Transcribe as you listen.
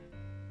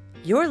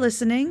You're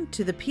listening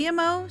to the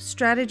PMO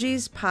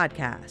Strategies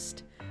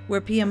Podcast,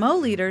 where PMO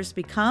leaders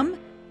become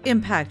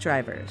impact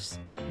drivers.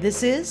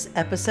 This is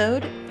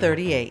episode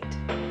 38.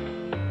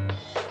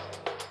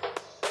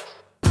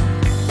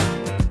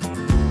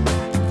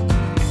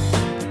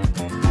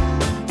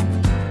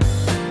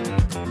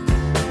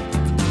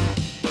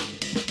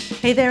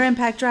 Hey there,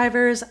 impact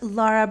drivers.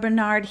 Laura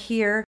Bernard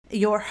here,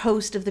 your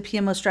host of the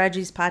PMO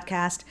Strategies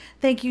Podcast.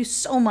 Thank you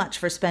so much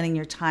for spending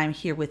your time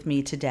here with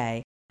me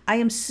today. I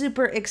am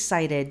super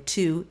excited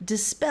to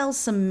dispel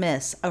some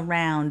myths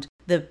around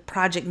the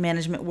project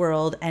management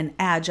world and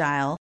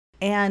Agile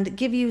and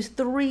give you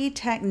 3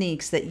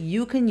 techniques that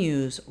you can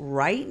use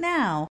right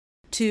now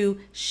to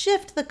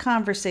shift the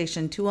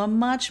conversation to a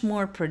much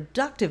more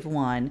productive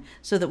one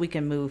so that we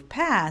can move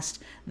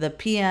past the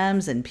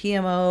PMs and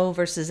PMO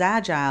versus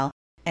Agile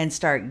and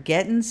start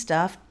getting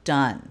stuff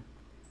done.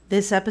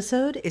 This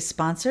episode is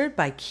sponsored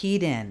by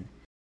Keyed In.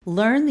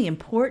 Learn the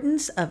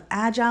importance of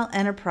Agile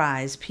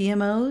Enterprise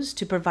PMOs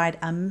to provide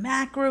a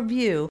macro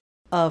view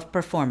of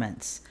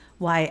performance,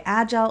 why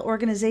Agile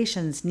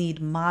organizations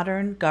need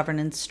modern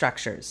governance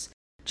structures.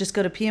 Just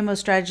go to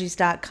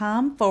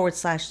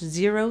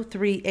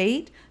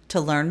pmostrategies.com/038 to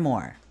learn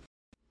more.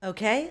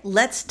 Okay,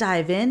 let's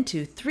dive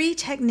into 3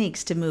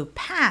 techniques to move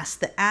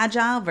past the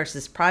Agile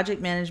versus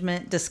project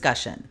management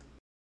discussion.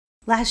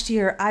 Last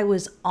year, I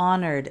was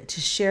honored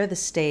to share the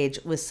stage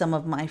with some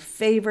of my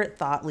favorite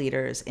thought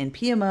leaders in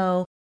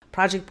PMO,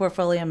 project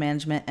portfolio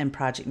management, and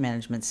project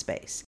management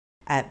space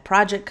at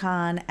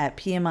ProjectCon, at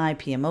PMI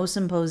PMO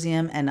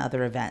Symposium, and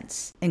other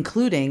events,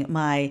 including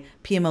my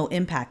PMO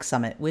Impact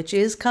Summit, which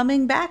is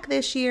coming back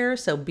this year,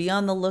 so be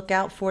on the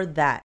lookout for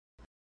that.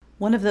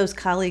 One of those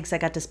colleagues I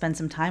got to spend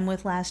some time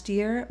with last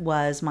year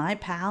was my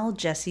pal,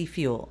 Jesse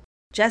Fuel.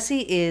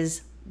 Jesse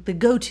is the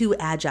go-to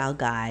Agile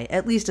guy,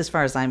 at least as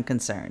far as I'm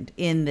concerned,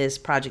 in this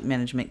project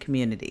management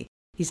community.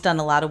 He's done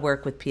a lot of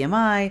work with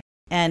PMI,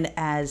 and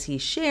as he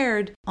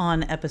shared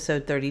on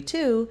episode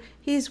 32,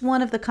 he's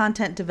one of the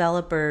content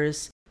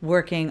developers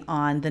working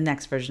on the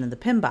next version of the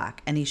PMBOK,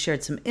 and he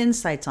shared some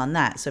insights on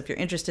that. So if you're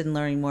interested in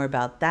learning more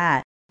about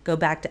that, go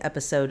back to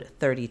episode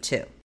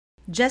 32.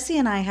 Jesse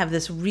and I have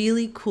this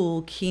really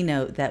cool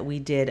keynote that we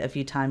did a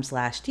few times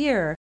last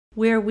year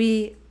where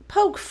we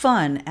poke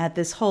fun at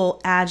this whole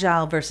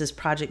Agile versus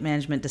project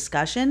management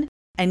discussion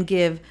and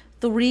give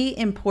 3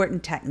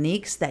 important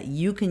techniques that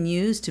you can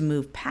use to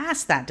move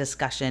past that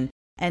discussion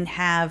and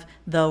have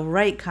the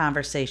right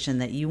conversation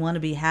that you want to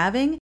be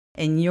having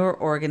in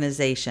your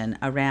organization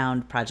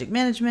around project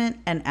management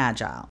and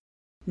Agile.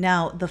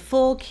 Now, the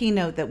full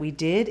keynote that we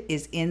did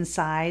is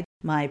inside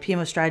my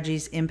PMO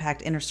Strategies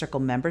Impact Inner Circle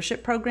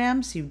membership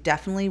program, so you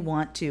definitely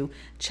want to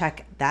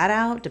check that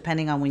out.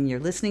 Depending on when you're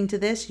listening to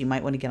this, you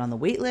might want to get on the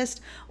wait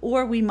list,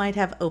 or we might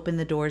have opened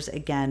the doors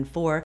again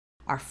for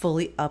our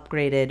fully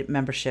upgraded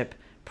membership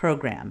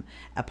program.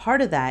 A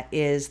part of that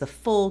is the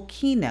full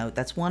keynote.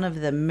 That's one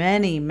of the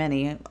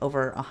many,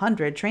 over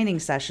 100 training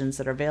sessions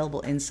that are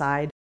available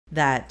inside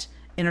that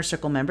Inner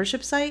Circle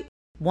membership site.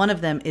 One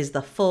of them is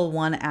the full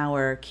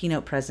 1-hour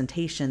keynote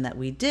presentation that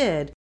we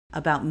did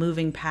about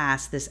moving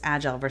past this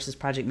Agile versus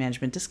project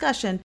management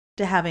discussion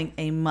to having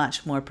a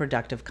much more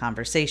productive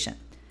conversation.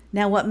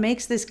 Now, what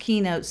makes this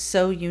keynote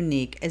so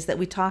unique is that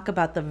we talk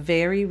about the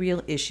very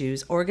real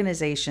issues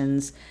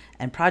organizations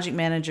and project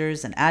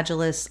managers and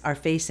Agilists are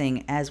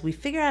facing as we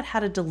figure out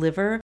how to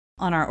deliver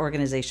on our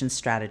organization's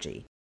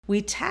strategy.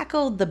 We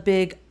tackled the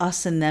big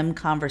us and them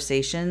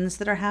conversations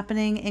that are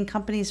happening in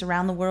companies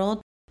around the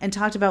world and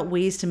talked about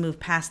ways to move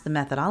past the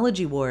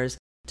methodology wars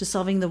to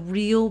solving the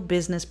real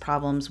business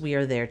problems we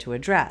are there to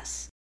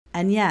address.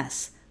 And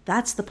yes,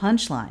 that's the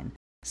punchline.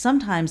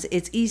 Sometimes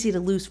it's easy to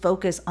lose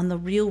focus on the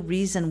real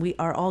reason we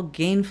are all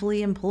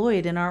gainfully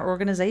employed in our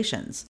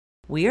organizations.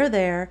 We are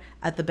there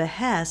at the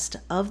behest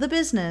of the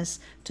business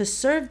to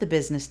serve the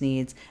business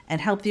needs and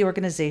help the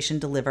organization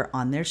deliver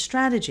on their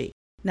strategy.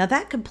 Now,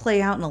 that could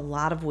play out in a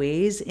lot of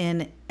ways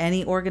in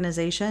any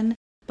organization,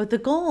 but the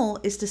goal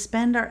is to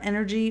spend our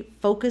energy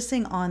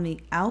focusing on the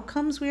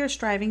outcomes we are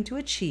striving to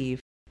achieve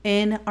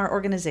in our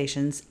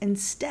organizations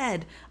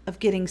instead of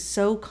getting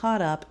so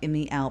caught up in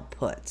the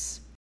outputs.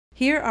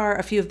 Here are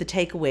a few of the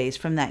takeaways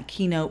from that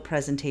keynote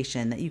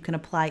presentation that you can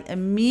apply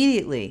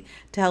immediately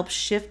to help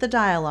shift the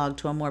dialogue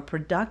to a more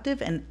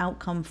productive and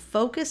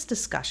outcome-focused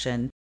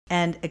discussion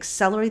and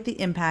accelerate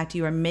the impact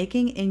you are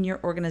making in your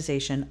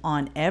organization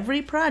on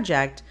every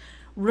project,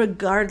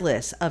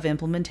 regardless of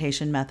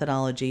implementation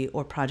methodology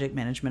or project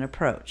management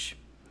approach.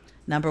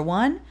 Number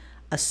 1,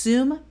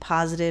 assume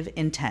positive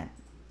intent.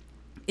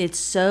 It's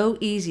so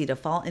easy to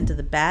fall into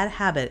the bad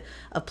habit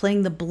of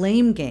playing the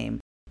blame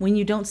game when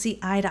you don't see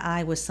eye to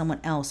eye with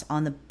someone else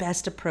on the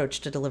best approach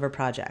to deliver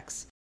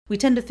projects. We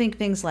tend to think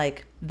things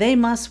like, they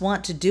must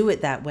want to do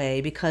it that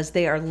way because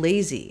they are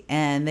lazy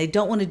and they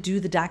don't want to do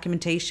the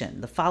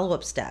documentation, the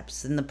follow-up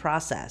steps in the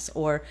process,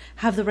 or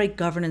have the right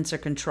governance or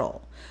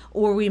control.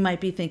 Or we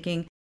might be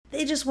thinking,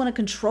 they just want to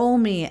control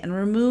me and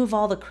remove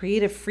all the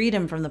creative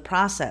freedom from the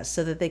process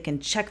so that they can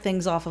check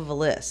things off of a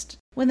list.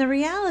 When the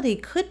reality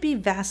could be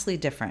vastly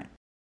different.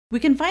 We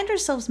can find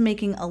ourselves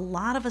making a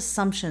lot of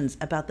assumptions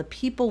about the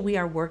people we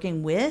are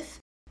working with,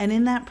 and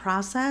in that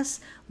process,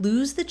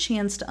 lose the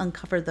chance to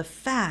uncover the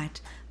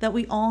fact that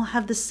we all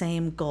have the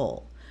same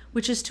goal,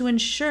 which is to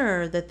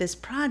ensure that this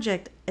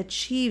project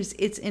achieves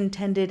its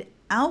intended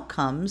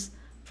outcomes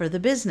for the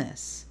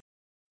business.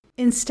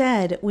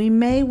 Instead, we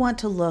may want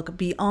to look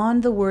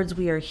beyond the words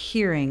we are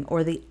hearing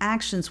or the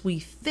actions we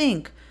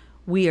think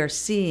we are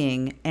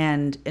seeing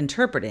and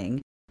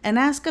interpreting, and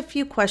ask a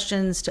few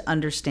questions to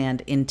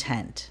understand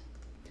intent.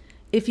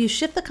 If you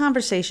shift the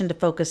conversation to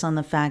focus on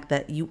the fact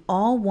that you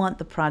all want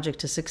the project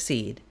to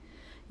succeed,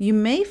 you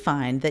may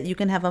find that you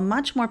can have a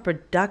much more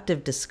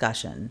productive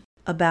discussion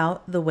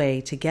about the way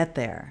to get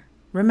there.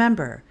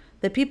 Remember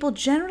that people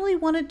generally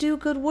want to do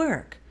good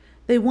work.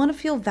 They want to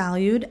feel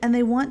valued and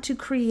they want to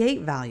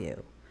create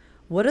value.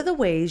 What are the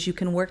ways you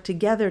can work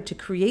together to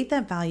create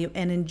that value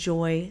and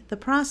enjoy the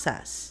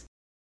process?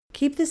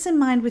 Keep this in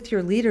mind with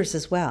your leaders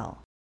as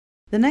well.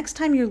 The next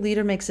time your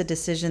leader makes a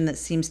decision that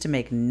seems to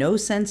make no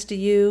sense to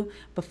you,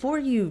 before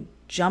you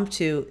jump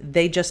to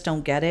they just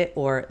don't get it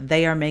or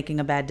they are making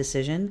a bad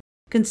decision,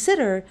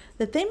 consider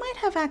that they might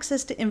have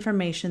access to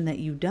information that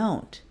you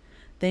don't.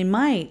 They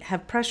might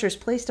have pressures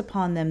placed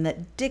upon them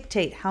that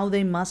dictate how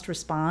they must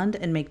respond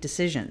and make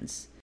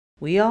decisions.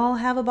 We all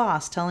have a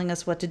boss telling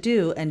us what to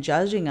do and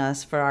judging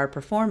us for our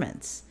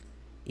performance.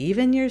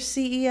 Even your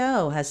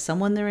CEO has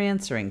someone they're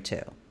answering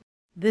to.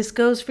 This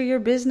goes for your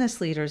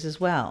business leaders as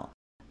well.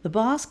 The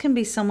boss can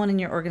be someone in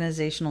your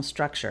organizational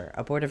structure,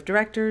 a board of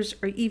directors,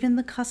 or even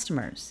the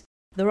customers.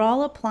 They're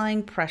all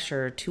applying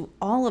pressure to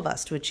all of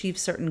us to achieve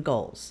certain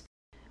goals.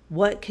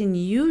 What can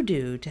you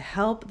do to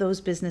help those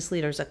business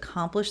leaders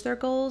accomplish their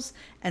goals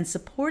and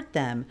support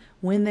them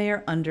when they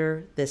are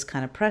under this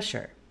kind of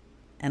pressure?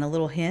 And a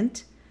little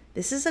hint,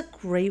 this is a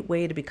great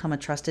way to become a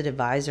trusted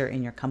advisor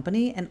in your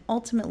company and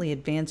ultimately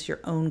advance your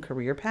own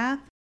career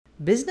path.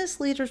 Business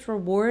leaders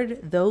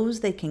reward those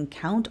they can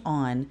count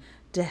on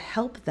to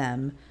help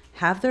them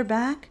have their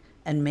back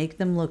and make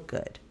them look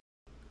good.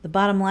 The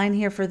bottom line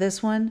here for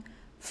this one,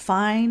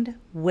 find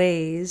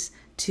ways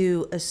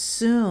to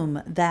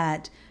assume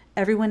that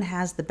everyone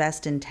has the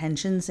best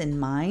intentions in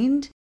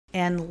mind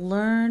and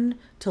learn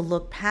to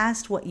look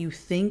past what you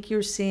think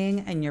you're seeing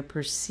and your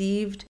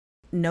perceived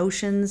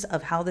notions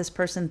of how this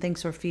person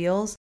thinks or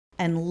feels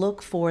and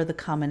look for the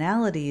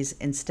commonalities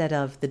instead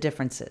of the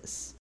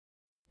differences.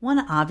 One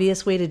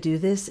obvious way to do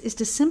this is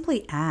to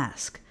simply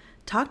ask.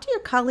 Talk to your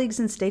colleagues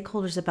and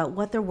stakeholders about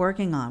what they're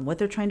working on, what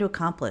they're trying to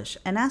accomplish,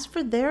 and ask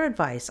for their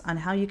advice on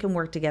how you can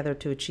work together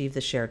to achieve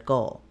the shared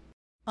goal.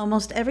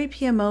 Almost every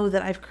PMO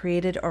that I've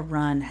created or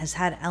run has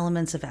had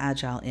elements of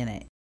Agile in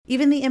it.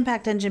 Even the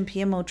Impact Engine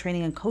PMO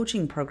training and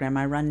coaching program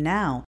I run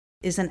now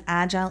is an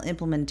Agile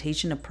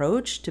implementation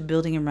approach to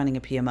building and running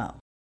a PMO.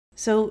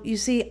 So you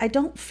see, I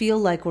don't feel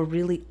like we're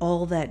really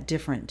all that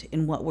different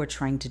in what we're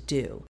trying to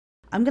do.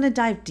 I'm going to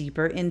dive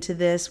deeper into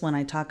this when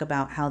I talk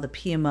about how the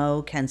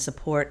PMO can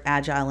support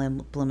Agile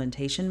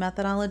implementation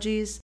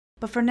methodologies.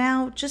 But for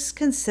now, just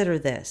consider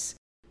this.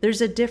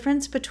 There's a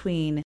difference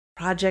between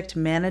project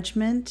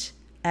management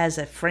as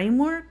a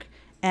framework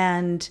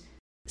and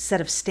set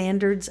of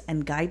standards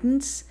and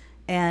guidance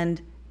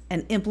and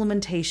an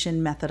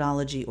implementation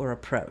methodology or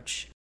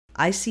approach.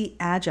 I see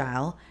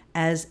Agile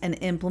as an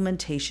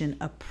implementation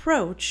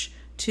approach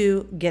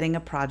to getting a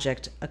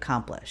project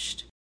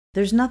accomplished.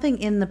 There's nothing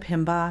in the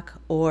PMBOK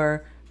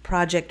or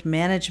project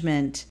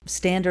management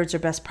standards or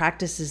best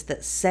practices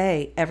that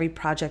say every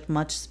project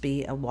must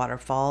be a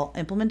waterfall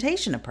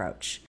implementation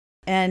approach.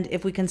 And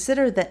if we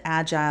consider that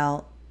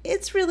Agile,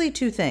 it's really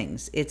two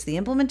things. It's the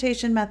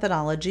implementation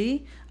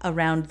methodology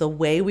around the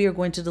way we are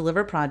going to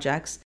deliver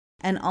projects,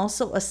 and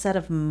also a set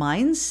of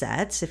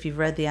mindsets. If you've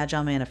read the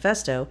Agile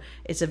Manifesto,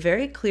 it's a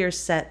very clear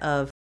set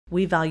of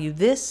we value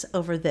this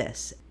over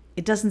this.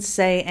 It doesn't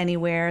say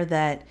anywhere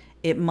that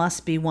it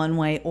must be one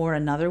way or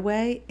another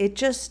way. It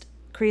just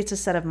creates a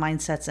set of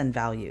mindsets and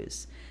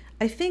values.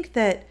 I think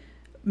that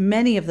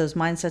many of those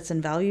mindsets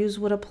and values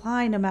would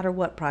apply no matter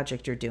what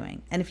project you're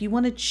doing. And if you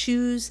want to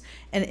choose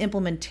an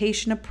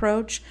implementation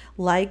approach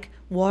like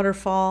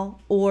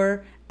waterfall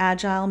or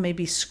Agile,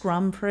 maybe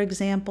Scrum, for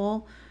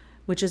example,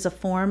 which is a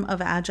form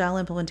of Agile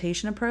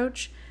implementation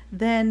approach,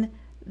 then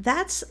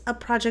that's a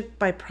project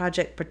by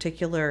project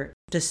particular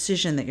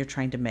decision that you're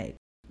trying to make.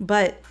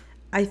 But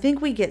I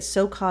think we get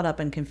so caught up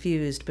and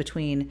confused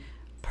between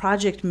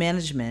project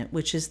management,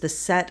 which is the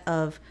set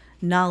of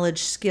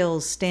knowledge,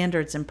 skills,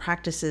 standards, and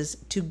practices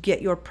to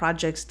get your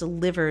projects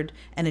delivered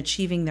and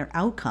achieving their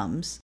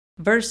outcomes,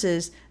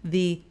 versus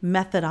the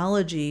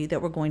methodology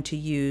that we're going to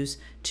use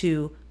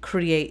to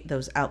create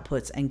those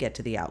outputs and get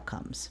to the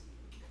outcomes.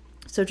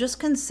 So just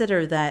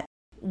consider that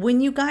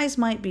when you guys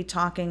might be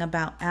talking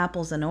about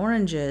apples and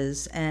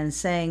oranges and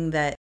saying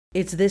that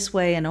it's this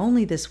way and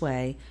only this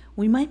way,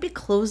 we might be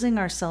closing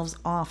ourselves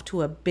off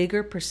to a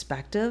bigger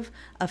perspective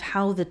of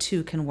how the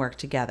two can work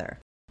together.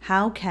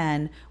 How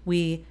can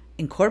we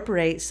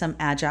incorporate some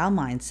Agile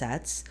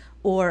mindsets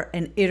or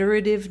an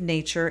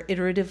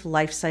iterative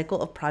life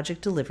cycle of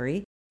project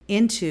delivery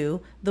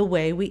into the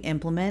way we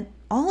implement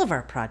all of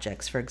our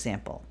projects, for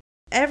example.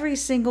 Every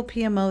single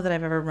PMO that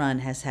I've ever run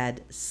has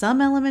had some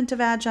element of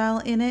Agile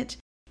in it,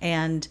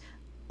 and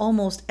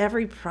almost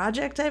every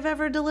project I've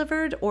ever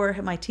delivered or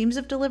my teams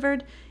have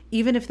delivered,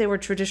 even if they were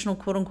traditional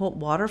quote-unquote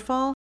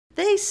waterfall,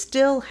 they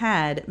still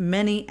had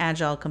many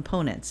Agile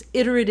components,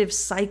 iterative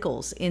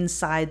cycles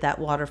inside that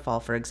waterfall,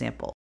 for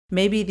example.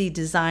 Maybe the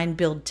design,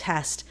 build,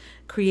 test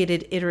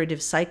created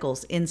iterative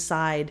cycles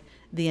inside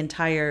the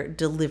entire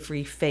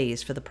delivery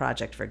phase for the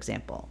project, for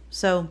example.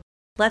 So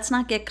let's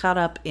not get caught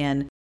up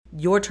in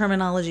your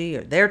terminology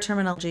or their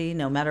terminology,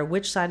 no matter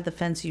which side of the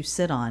fence you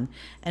sit on,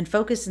 and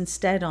focus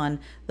instead on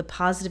the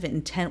positive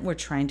intent we're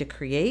trying to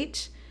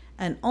create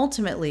and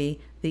ultimately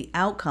the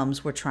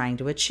outcomes we're trying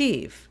to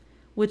achieve,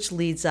 which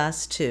leads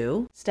us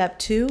to step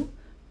 2,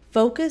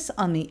 focus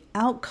on the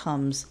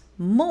outcomes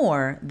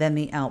more than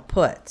the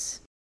outputs.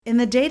 In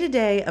the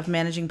day-to-day of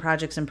managing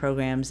projects and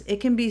programs,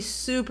 it can be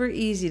super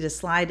easy to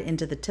slide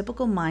into the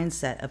typical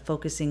mindset of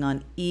focusing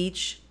on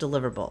each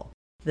deliverable,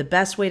 the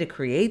best way to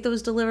create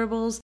those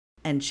deliverables,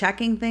 and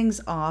checking things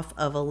off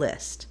of a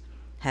list.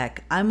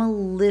 Heck, I'm a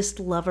list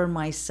lover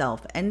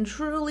myself and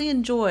truly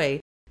enjoy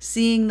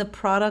seeing the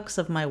products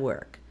of my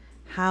work.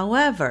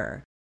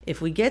 However, if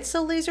we get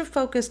so laser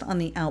focused on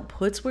the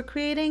outputs we're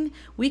creating,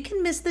 we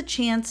can miss the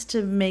chance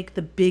to make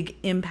the big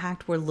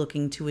impact we're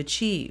looking to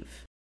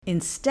achieve.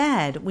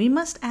 Instead, we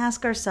must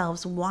ask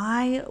ourselves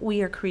why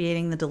we are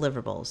creating the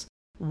deliverables,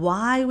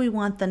 why we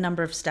want the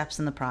number of steps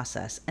in the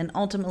process, and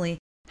ultimately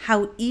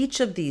how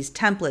each of these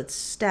templates,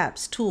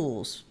 steps,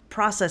 tools,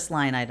 process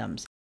line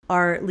items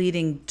are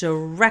leading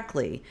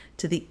directly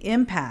to the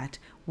impact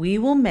we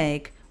will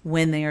make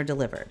when they are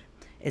delivered.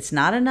 It's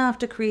not enough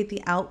to create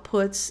the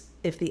outputs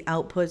if the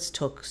outputs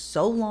took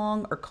so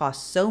long or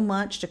cost so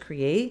much to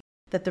create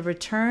that the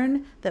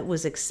return that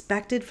was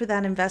expected for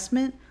that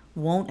investment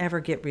won't ever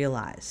get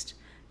realized.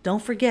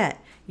 Don't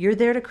forget, you're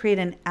there to create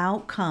an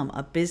outcome,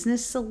 a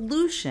business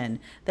solution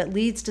that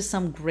leads to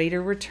some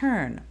greater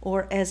return,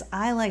 or as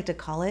I like to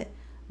call it,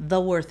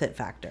 the worth it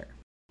factor.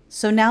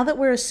 So now that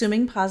we're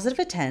assuming positive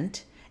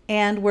intent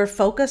and we're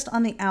focused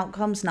on the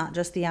outcomes, not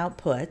just the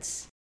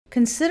outputs,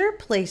 consider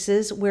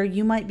places where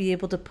you might be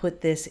able to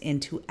put this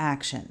into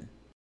action.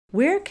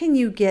 Where can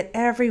you get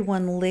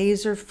everyone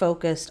laser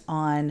focused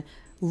on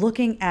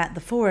looking at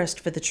the forest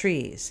for the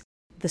trees,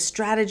 the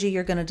strategy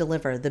you're going to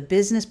deliver, the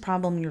business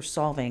problem you're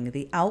solving,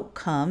 the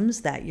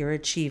outcomes that you're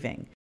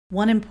achieving?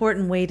 One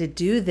important way to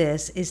do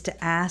this is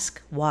to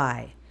ask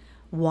why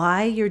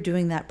you're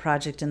doing that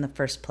project in the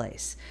first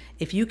place.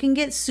 If you can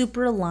get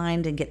super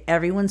aligned and get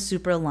everyone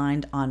super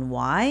aligned on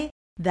why,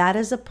 that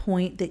is a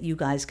point that you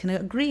guys can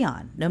agree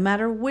on, no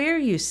matter where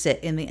you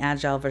sit in the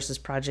Agile versus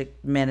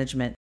project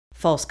management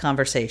false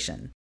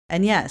conversation.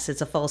 And yes,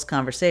 it's a false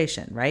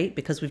conversation, right?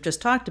 Because we've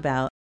just talked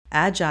about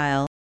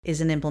Agile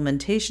is an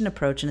implementation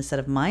approach and a set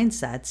of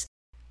mindsets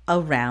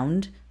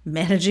around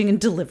managing and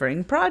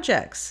delivering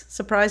projects.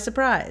 Surprise,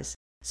 surprise.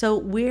 So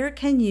where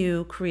can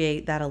you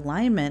create that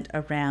alignment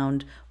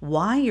around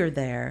why you're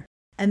there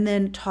and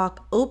then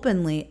talk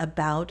openly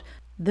about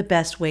the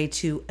best way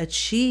to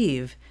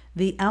achieve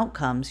the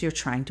outcomes you're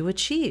trying to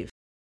achieve?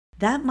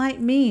 That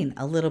might mean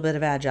a little bit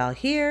of Agile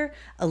here,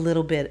 a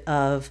little bit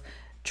of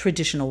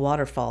traditional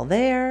waterfall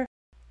there,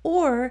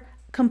 or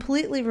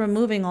completely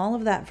removing all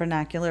of that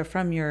vernacular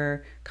from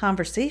your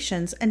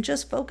conversations and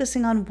just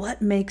focusing on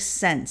what makes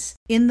sense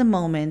in the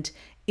moment,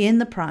 in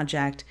the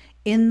project,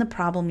 in the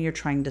problem you're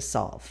trying to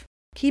solve.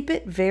 Keep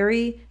it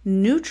very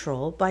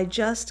neutral by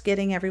just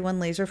getting everyone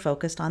laser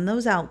focused on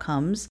those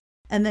outcomes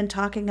and then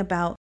talking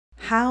about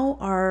how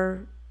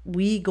are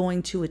we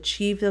going to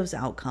achieve those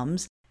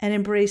outcomes and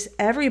embrace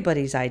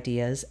everybody's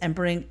ideas and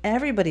bring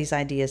everybody's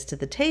ideas to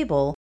the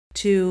table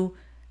to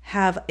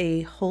have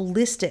a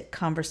holistic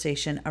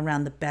conversation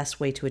around the best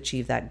way to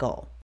achieve that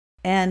goal.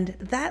 And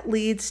that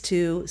leads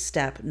to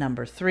step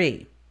number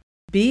 3.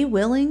 Be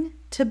willing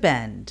to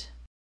bend.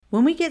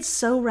 When we get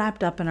so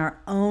wrapped up in our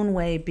own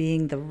way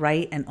being the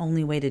right and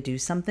only way to do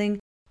something,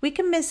 we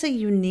can miss a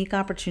unique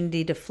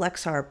opportunity to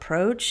flex our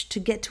approach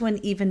to get to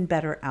an even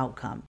better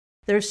outcome.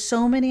 There's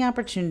so many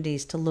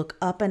opportunities to look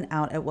up and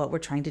out at what we're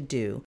trying to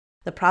do,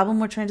 the problem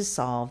we're trying to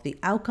solve, the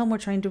outcome we're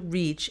trying to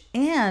reach,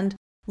 and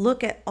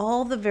look at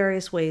all the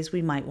various ways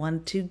we might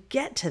want to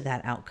get to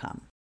that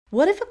outcome.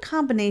 What if a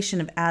combination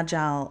of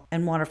Agile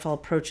and waterfall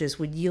approaches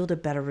would yield a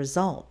better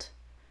result?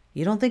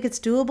 You don't think it's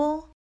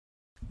doable?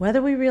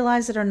 Whether we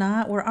realize it or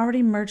not, we're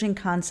already merging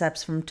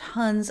concepts from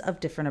tons of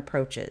different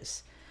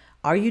approaches.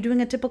 Are you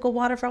doing a typical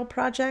waterfall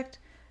project?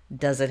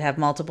 Does it have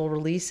multiple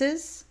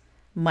releases?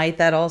 Might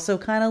that also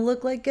kind of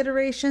look like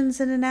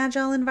iterations in an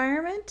Agile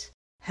environment?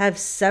 Have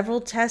several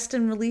test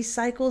and release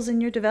cycles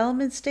in your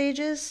development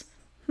stages?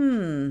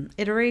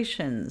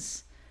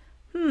 Iterations.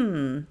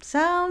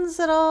 Sounds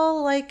at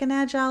all like an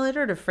Agile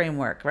iterative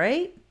framework,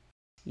 right?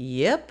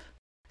 Yep.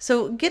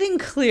 So getting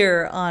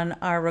clear on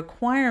our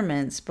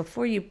requirements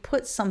before you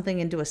put something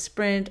into a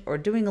sprint or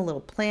doing a little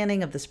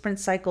planning of the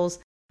sprint cycles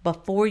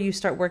before you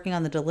start working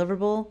on the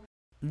deliverable,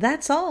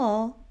 that's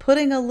all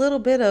putting a little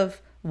bit of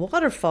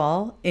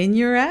waterfall in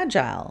your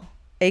Agile.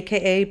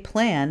 aka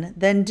plan,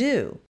 then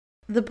do.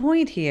 The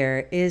point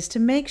here is to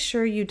make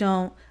sure you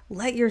don't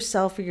let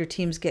yourself or your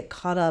teams get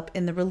caught up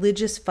in the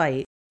religious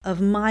fight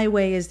of my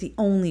way is the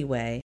only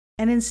way,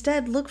 and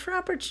instead look for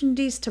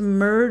opportunities to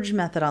merge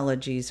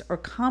methodologies or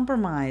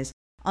compromise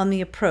on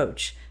the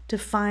approach to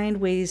find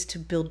ways to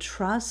build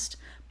trust,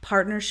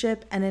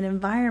 partnership, and an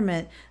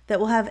environment that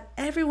will have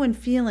everyone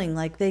feeling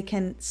like they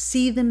can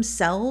see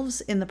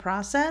themselves in the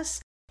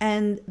process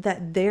and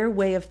that their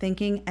way of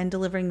thinking and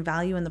delivering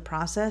value in the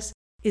process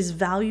is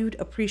valued,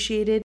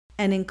 appreciated,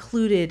 and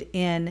included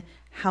in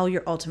how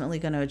you're ultimately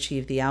going to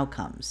achieve the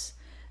outcomes.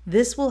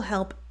 This will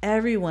help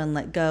everyone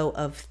let go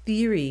of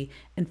theory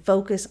and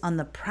focus on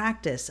the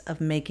practice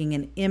of making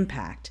an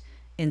impact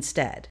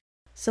instead.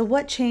 So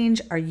what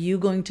change are you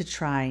going to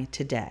try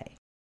today?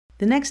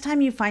 The next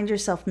time you find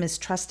yourself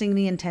mistrusting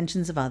the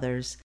intentions of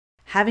others,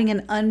 having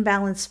an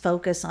unbalanced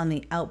focus on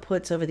the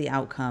outputs over the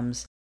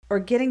outcomes, or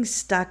getting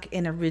stuck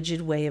in a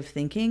rigid way of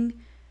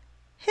thinking,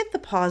 hit the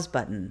pause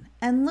button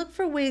and look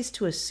for ways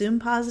to assume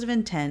positive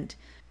intent,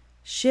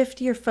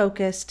 shift your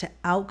focus to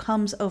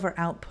outcomes over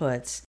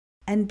outputs,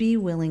 and be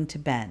willing to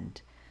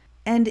bend.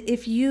 And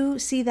if you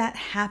see that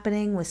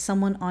happening with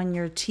someone on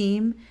your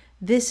team,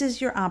 this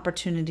is your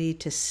opportunity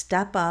to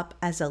step up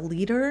as a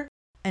leader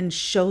and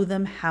show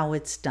them how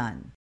it's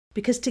done.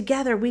 Because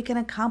together we can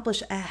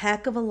accomplish a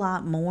heck of a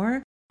lot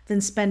more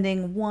than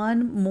spending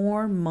one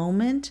more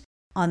moment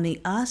on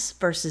the us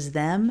versus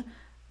them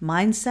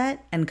mindset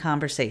and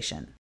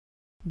conversation.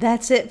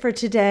 That's it for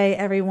today,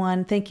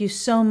 everyone. Thank you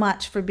so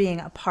much for being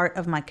a part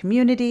of my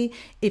community.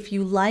 If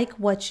you like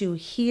what you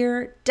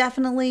hear,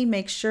 definitely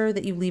make sure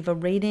that you leave a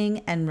rating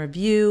and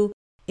review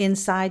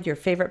inside your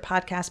favorite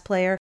podcast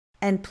player.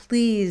 And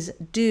please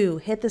do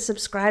hit the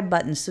subscribe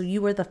button so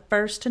you are the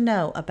first to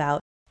know about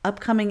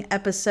upcoming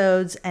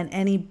episodes and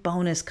any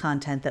bonus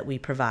content that we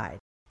provide.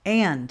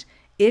 And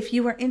if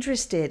you are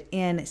interested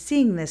in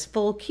seeing this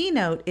full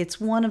keynote, it's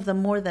one of the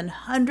more than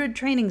 100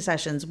 training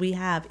sessions we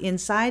have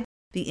inside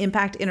the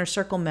Impact Inner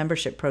Circle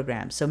membership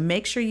program. So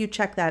make sure you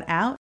check that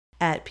out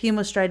at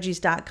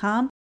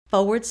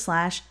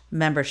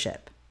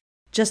pmostrategies.com/membership.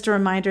 Just a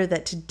reminder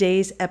that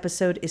today's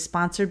episode is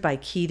sponsored by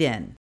Keyed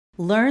In.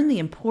 Learn the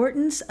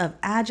importance of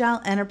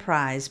Agile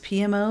Enterprise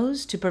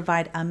PMOs to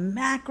provide a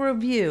macro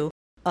view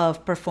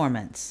of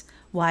performance,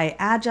 why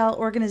Agile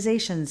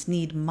organizations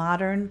need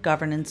modern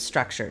governance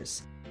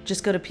structures.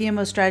 Just go to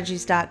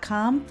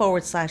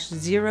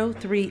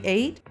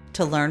pmostrategies.com/038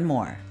 to learn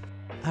more.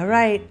 All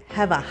right,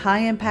 have a high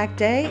impact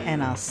day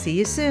and I'll see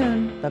you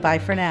soon. Bye-bye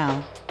for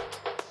now.